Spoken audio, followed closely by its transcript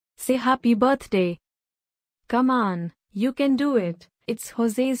Say happy birthday. Come on, you can do it. It's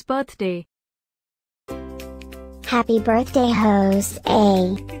Jose's birthday. Happy birthday, Jose.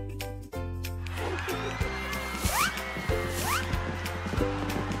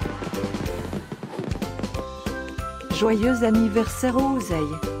 Joyeux anniversaire, José.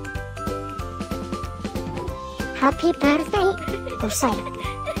 Happy birthday, Jose.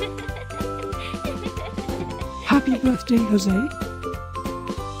 Happy birthday, Jose.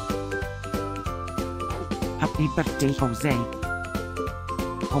 Happy birthday, Jose.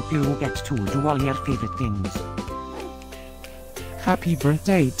 Hope you get to do all your favorite things. Happy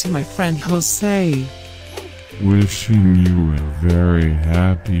birthday to my friend Jose. Wishing you a very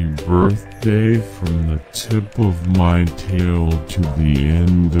happy birthday from the tip of my tail to the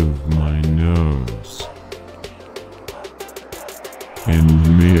end of my nose.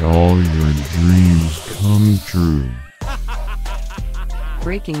 And may all your dreams come true.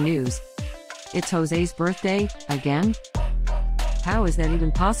 Breaking news. It's Jose's birthday, again? How is that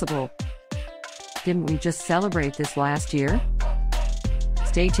even possible? Didn't we just celebrate this last year?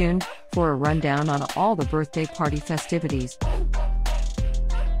 Stay tuned for a rundown on all the birthday party festivities.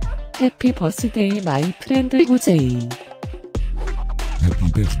 Happy birthday, my friend Jose. Happy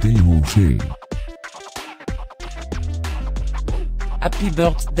birthday, Jose. Happy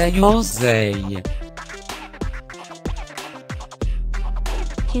birthday, Jose.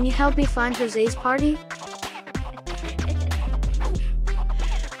 Can you help me find Jose's party?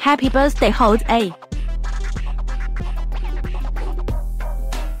 Happy birthday, Jose.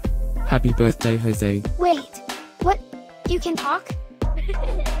 Happy birthday, Jose. Wait, what? You can talk?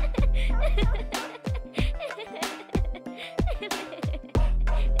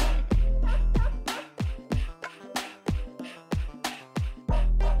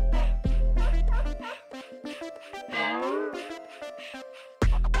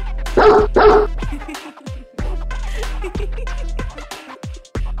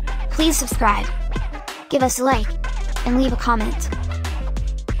 Please subscribe, give us a like, and leave a comment.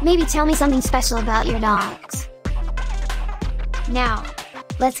 Maybe tell me something special about your dogs. Now,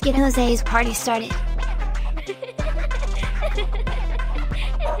 let's get Jose's party started.